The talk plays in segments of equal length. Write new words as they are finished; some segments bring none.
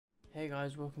Hey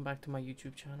guys, welcome back to my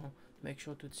YouTube channel. Make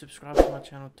sure to subscribe to my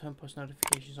channel, turn post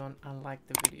notifications on, and like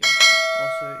the video.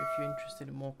 Also, if you're interested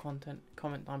in more content,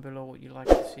 comment down below what you'd like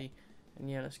to see. And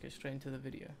yeah, let's get straight into the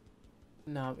video.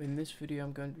 Now, in this video,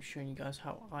 I'm going to be showing you guys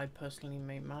how I personally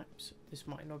make maps. This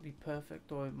might not be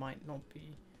perfect, or it might not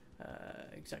be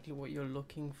exactly what you're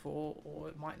looking for, or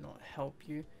it might not help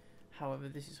you. However,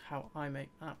 this is how I make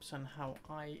maps and how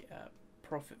I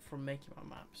profit from making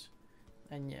my maps.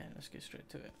 And yeah, let's get straight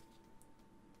to it.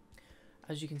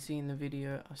 As you can see in the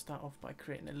video, I start off by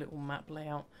creating a little map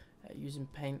layout using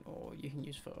Paint, or you can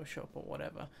use Photoshop or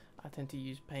whatever. I tend to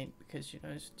use Paint because, you know,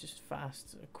 it's just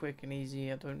fast, quick and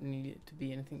easy. I don't need it to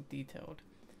be anything detailed.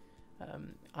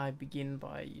 I begin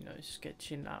by, you know,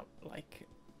 sketching out like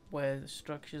where the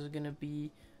structures are going to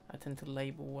be. I tend to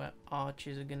label where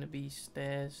arches are going to be,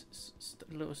 stairs,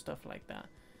 little stuff like that.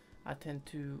 I tend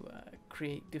to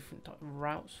create different type of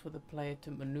routes for the player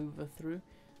to maneuver through.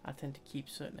 I tend to keep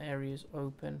certain areas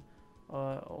open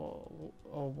or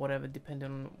whatever,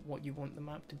 depending on what you want the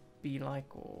map to be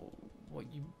like, or what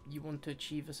you want to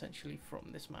achieve essentially from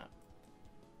this map.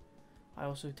 I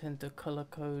also tend to color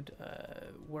code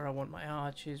where I want my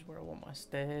arches, where I want my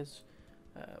stairs,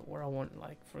 where I want,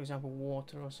 like, for example,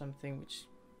 water or something, which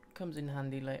comes in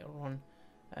handy later on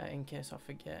in case I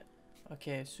forget.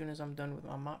 Okay, as soon as I'm done with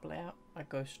my map layout, I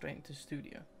go straight into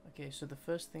Studio. Okay, so the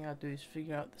first thing I do is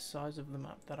figure out the size of the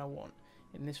map that I want.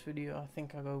 In this video, I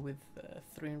think I go with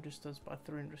 300 studs by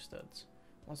 300 studs.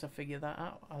 Once I figure that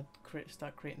out, I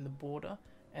start creating the border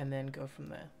and then go from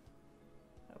there.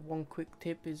 One quick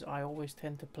tip is I always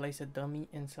tend to place a dummy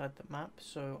inside the map,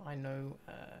 so I know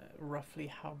roughly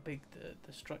how big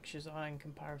the structures are in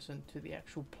comparison to the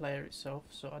actual player itself,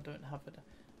 so I don't have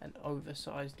an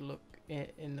oversized look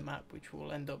in the map, which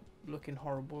will end up looking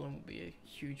horrible and will be a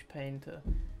huge pain to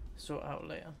sort out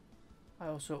later. I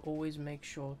also always make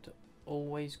sure to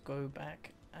always go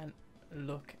back and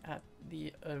look at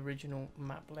the original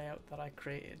map layout that I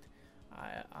created.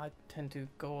 I tend to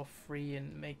go off free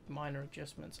and make minor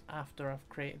adjustments after I've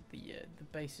created the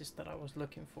basis that I was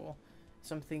looking for.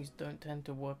 Some things don't tend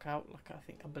to work out, like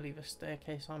I believe a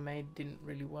staircase I made didn't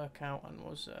really work out and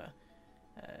was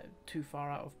too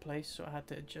far out of place, so I had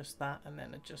to adjust that and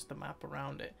then adjust the map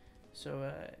around it,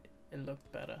 so it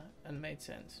looked better and made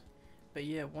sense. But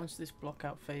yeah, once this block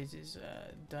out phase is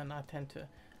done, I tend to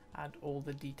add all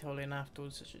the detail in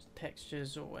afterwards, such as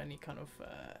textures or any kind of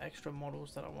extra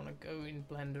models that I want to go in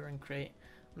Blender and create.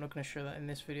 I'm not going to show that in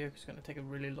this video because it's going to take a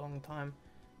really long time.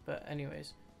 But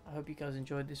anyways, I hope you guys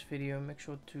enjoyed this video. Make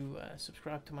sure to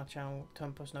subscribe to my channel,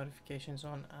 turn post notifications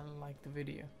on, and like the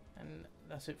video. And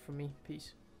that's it from me.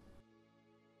 Peace.